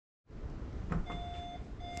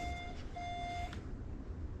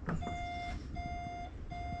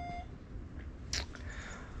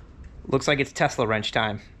Looks like it's Tesla wrench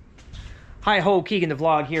time. Hi ho, Keegan the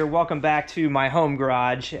Vlog here. Welcome back to my home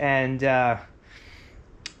garage. And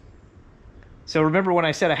so remember when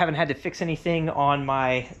I said I haven't had to fix anything on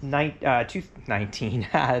my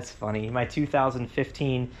that's funny, my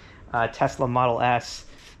 2015 Tesla Model S.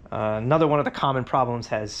 Another one of the common problems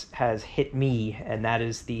has hit me, and that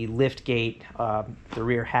is the lift gate, the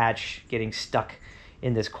rear hatch getting stuck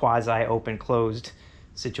in this quasi-open closed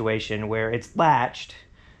situation where it's latched,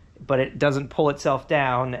 but it doesn't pull itself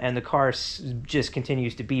down, and the car just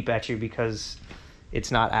continues to beep at you because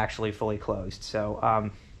it's not actually fully closed.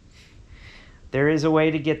 So there is a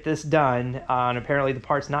way to get this done, and apparently the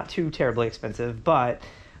part's not too terribly expensive, but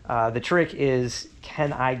the trick is,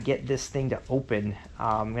 can I get this thing to open?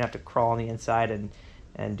 I'm gonna have to crawl on the inside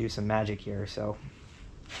and do some magic here, so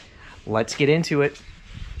let's get into it.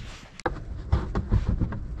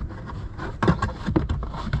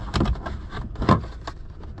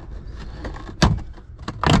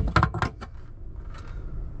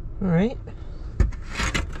 All right.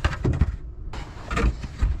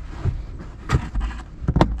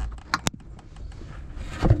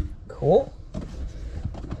 Cool.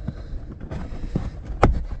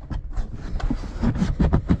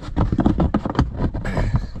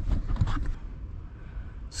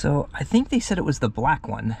 So I think they said it was the black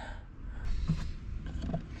one.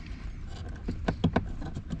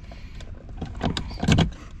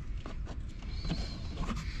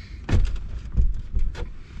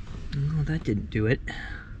 No, that didn't do it.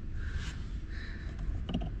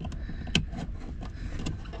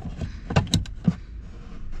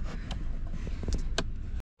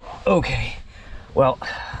 Okay, well,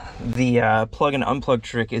 the plug and unplug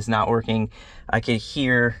trick is not working. I can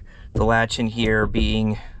hear the latch in here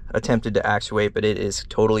being attempted to actuate, but it is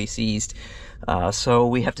totally seized. So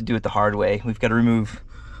we have to do it the hard way. We've got to remove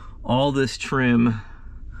all this trim,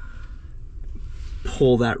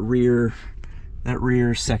 pull that rear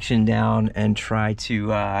section down, and try to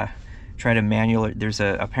manually. There's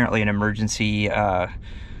apparently an emergency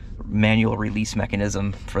manual release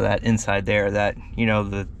mechanism for that inside there. That, you know,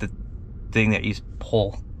 the thing that you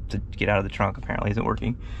pull to get out of the trunk apparently isn't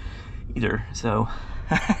working either. So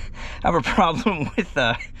I have a problem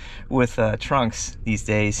with trunks these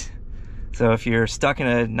days. So if you're stuck in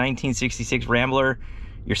a 1966 Rambler,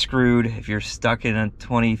 you're screwed. If you're stuck in a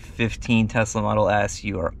 2015 Tesla Model S,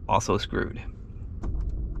 you are also screwed.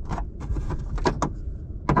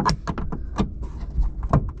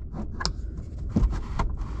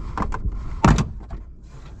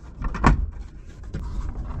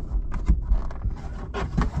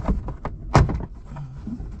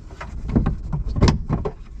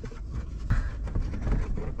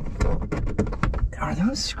 Are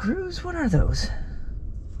those screws? What are those?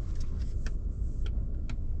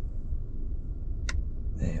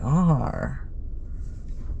 They are.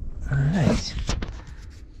 All right.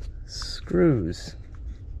 Screws.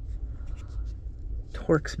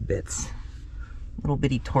 Torx bits. Little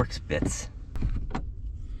bitty Torx bits.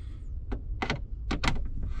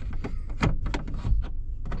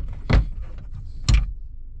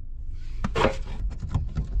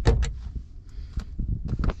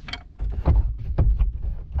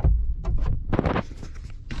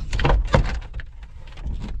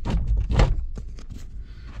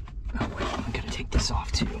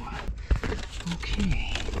 Off too.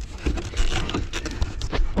 Okay.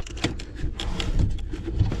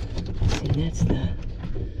 See, that's the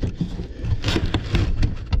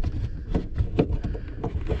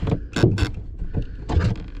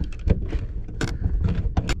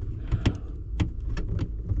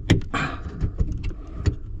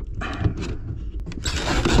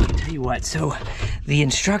tell you what, so the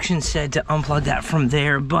instructions said to unplug that from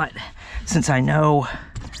there, but since I know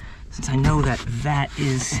that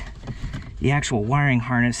is the actual wiring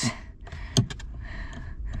harness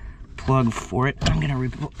plug for it, I'm gonna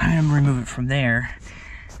remove it from there.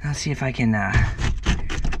 I'll see if I can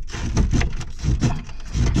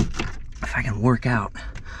work out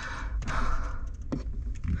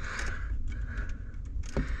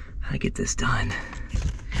how to get this done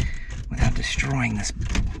without destroying this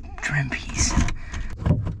trim piece.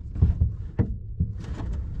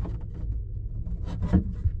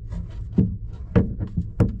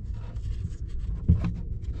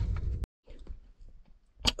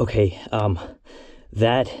 Okay,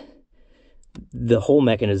 the whole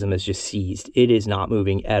mechanism is just seized. It is not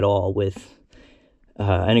moving at all with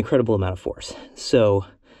an incredible amount of force. So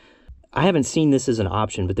I haven't seen this as an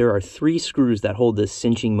option, but there are 3 screws that hold this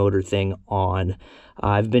cinching motor thing on.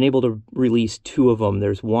 I've been able to release 2 of them.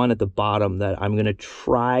 There's one at the bottom that I'm going to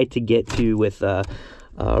try to get to with a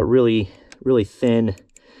really, really thin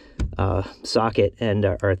socket and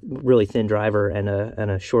or a really thin driver and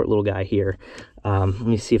a short little guy here. Let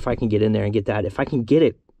me see if I can get in there and get that. If I can get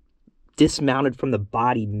it dismounted from the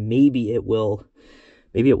body, maybe it will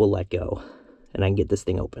let go and I can get this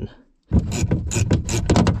thing open.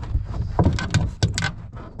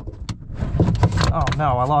 Oh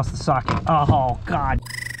no, I lost the socket. Oh God.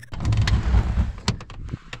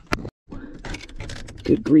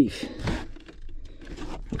 Good grief.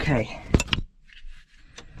 Okay.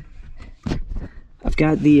 I've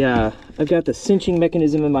got the cinching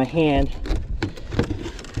mechanism in my hand.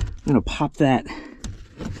 I'm gonna pop that.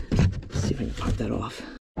 Let's see if I can pop that off.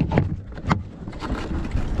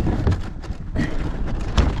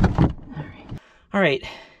 All right.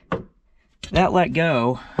 That let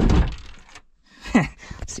go.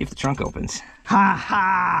 Let's see if the trunk opens. Ha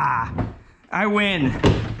ha! I win.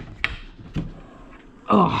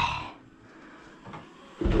 Oh.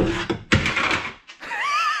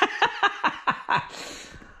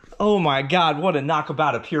 Oh my God, what a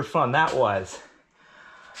knockabout of pure fun that was.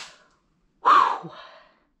 Whew. All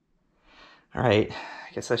right,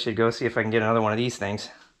 I guess I should go see if I can get another one of these things.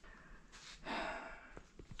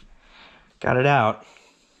 Got it out.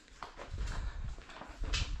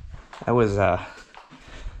 That was,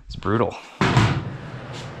 it's brutal.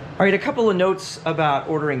 All right, a couple of notes about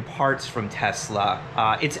ordering parts from Tesla.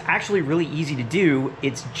 It's actually really easy to do.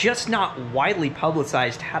 It's just not widely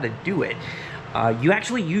publicized how to do it. You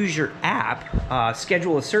actually use your app,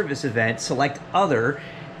 schedule a service event, select other,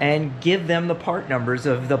 and give them the part numbers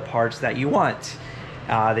of the parts that you want.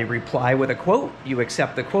 They reply with a quote, you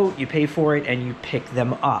accept the quote, you pay for it, and you pick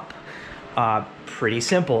them up. Pretty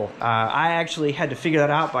simple. I actually had to figure that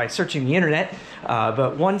out by searching the internet,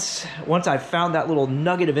 but once I found that little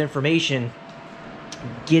nugget of information,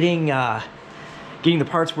 getting the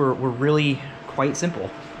parts were really quite simple.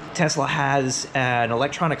 Tesla has an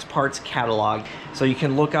electronics parts catalog, so you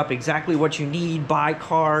can look up exactly what you need by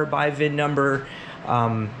car, by VIN number,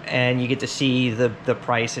 and you get to see the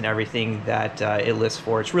price and everything that it lists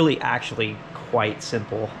for. It's really actually quite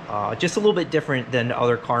simple. Just a little bit different than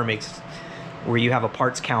other car makes where you have a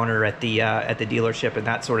parts counter at the dealership and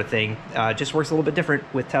that sort of thing. Just works a little bit different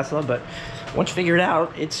with Tesla, but once you figure it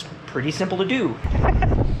out, it's pretty simple to do.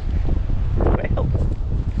 Well,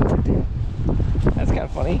 that's kind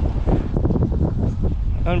of funny.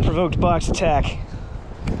 Unprovoked box attack.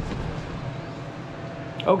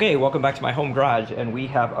 Okay, welcome back to my home garage, and we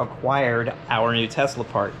have acquired our new Tesla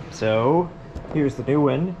part. So here's the new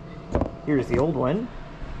one. Here's the old one.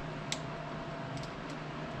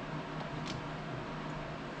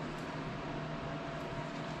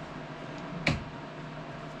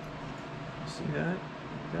 See that?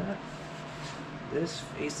 Like that? This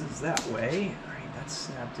faces that way. All right, that's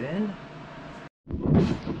snapped in.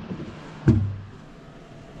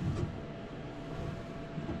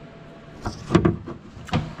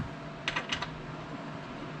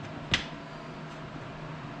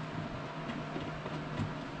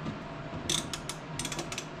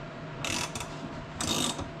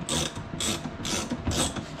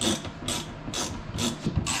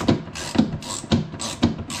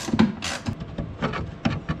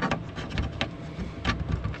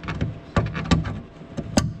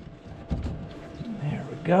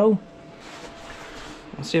 Go.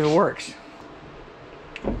 Let's see if it works.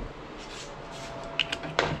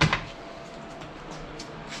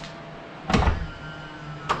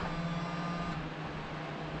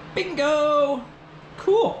 Bingo!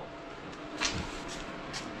 Cool.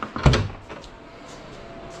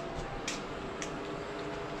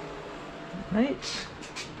 Right.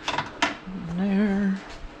 There.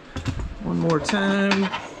 One more time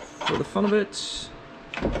for the fun of it.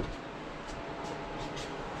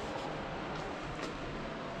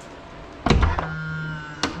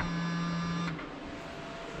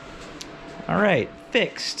 All right,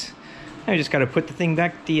 fixed. I just got to put the thing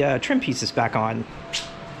back, the trim pieces back on.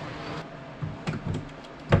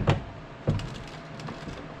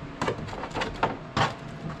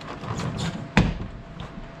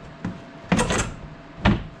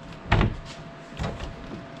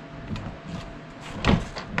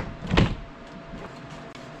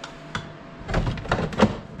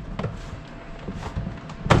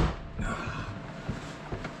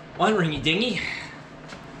 One ringy dingy.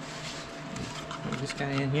 This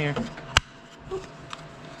guy in here.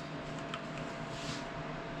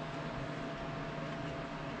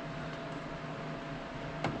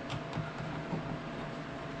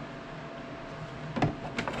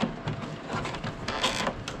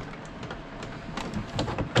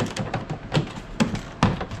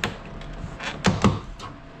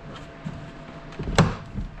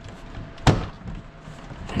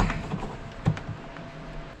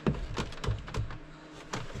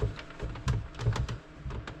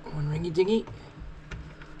 Ringy dingy.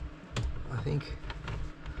 I think.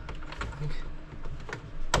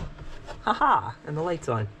 Haha! And the light's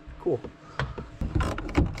on. Cool.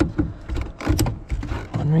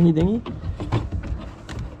 One ringy dingy.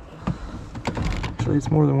 Actually, it's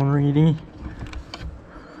more than one ringy dingy.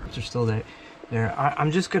 They're still there.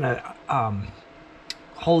 I'm just gonna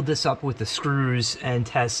hold this up with the screws and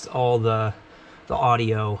test all the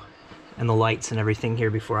audio and the lights and everything here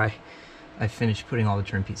before I finish putting all the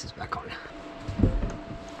turn pieces back on.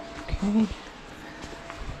 Okay.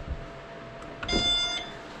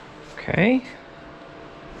 Okay.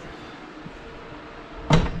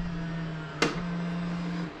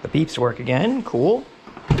 The beeps work again. Cool.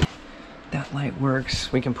 That light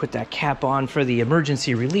works. We can put that cap on for the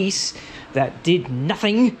emergency release. That did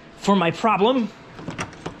nothing for my problem.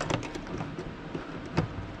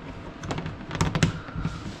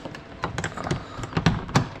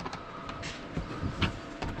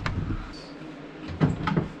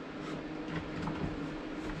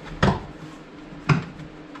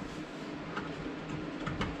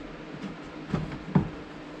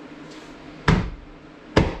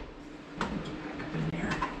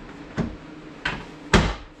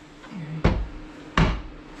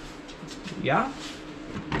 Yeah.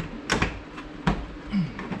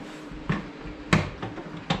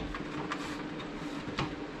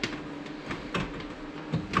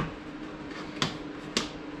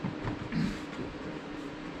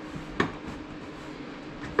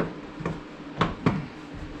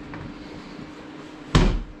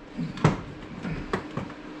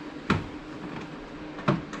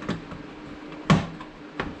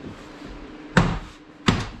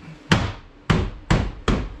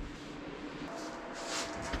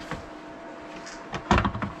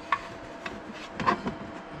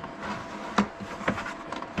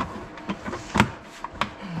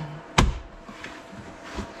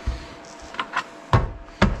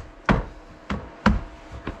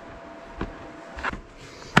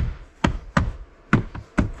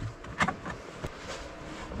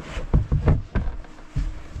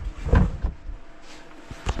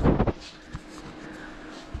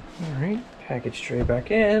 Package tray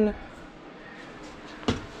back in.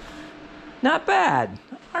 Not bad.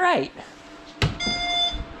 All right.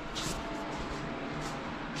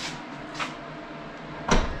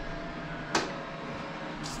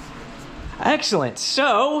 Excellent.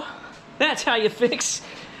 So that's how you fix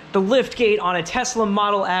the lift gate on a Tesla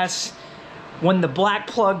Model S when the black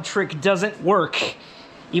plug trick doesn't work.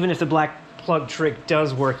 Even if the black plug trick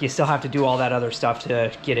does work, you still have to do all that other stuff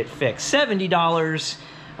to get it fixed. $70,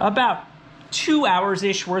 about 2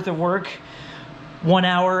 hours-ish worth of work. 1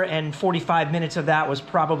 hour and 45 minutes of that was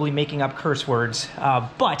probably making up curse words.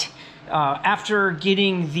 But after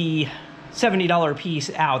getting the $70 piece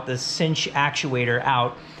out, the Cinch Actuator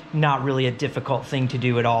out, not really a difficult thing to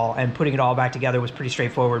do at all. And putting it all back together was pretty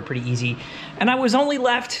straightforward, pretty easy. And I was only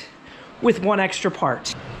left with one extra part.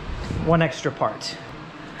 One extra part.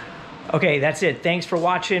 Okay, that's it. Thanks for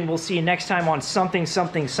watching. We'll see you next time on something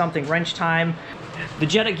wrench time. The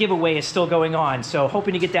Jetta giveaway is still going on, so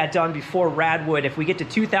hoping to get that done before Radwood. If we get to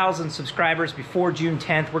 2,000 subscribers before June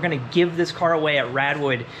 10th, we're going to give this car away at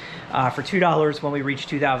Radwood for $2 when we reach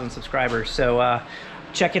 2,000 subscribers. So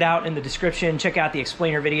check it out in the description. Check out the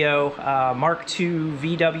explainer video. Mark II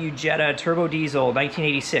VW Jetta Turbo Diesel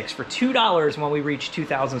 1986 for $2 when we reach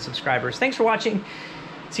 2,000 subscribers. Thanks for watching.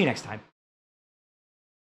 See you next time.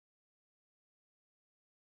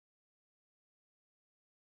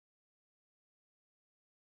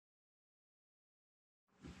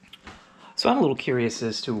 So I'm a little curious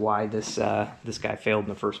as to why this guy failed in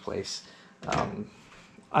the first place. I'm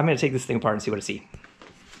going to take this thing apart and see what I see.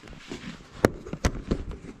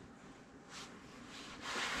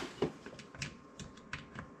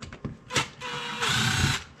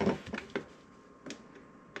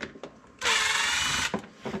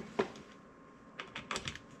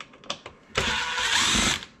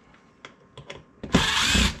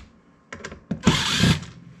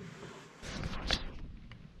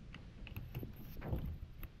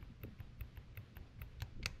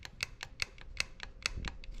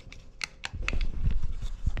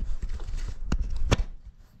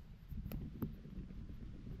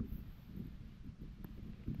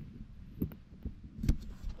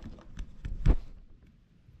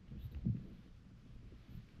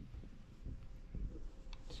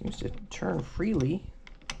 Seems to turn freely.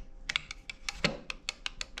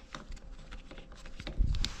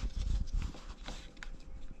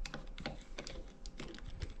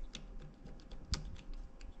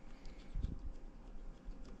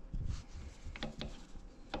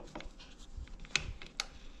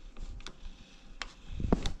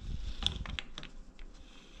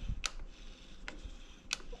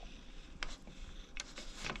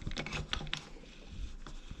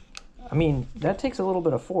 I mean, that takes a little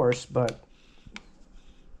bit of force, but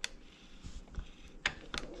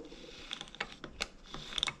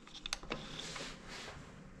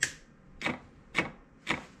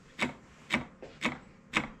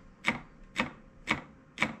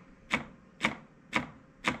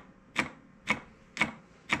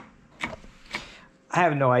I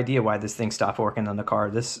have no idea why this thing stopped working on the car.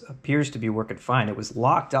 This appears to be working fine. It was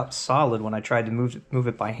locked up solid when I tried to move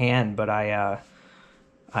it by hand, but I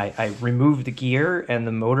removed the gear and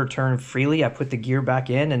the motor turned freely. I put the gear back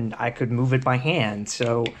in and I could move it by hand.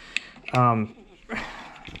 So, I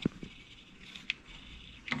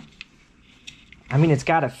mean, it's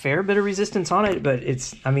got a fair bit of resistance on it, but it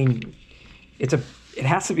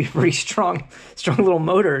has to be a pretty strong little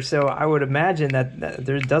motor. So I would imagine that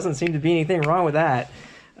there doesn't seem to be anything wrong with that.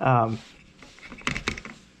 I'm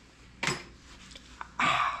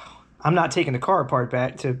not taking the car apart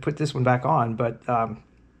back to put this one back on, but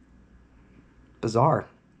bizarre.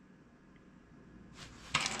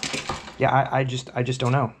 Yeah, I just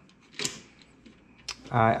don't know.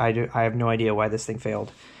 I have no idea why this thing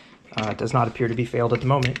failed. It does not appear to be failed at the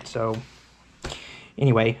moment. So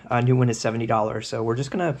anyway, a new one is $70. So we're just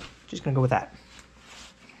gonna go with that.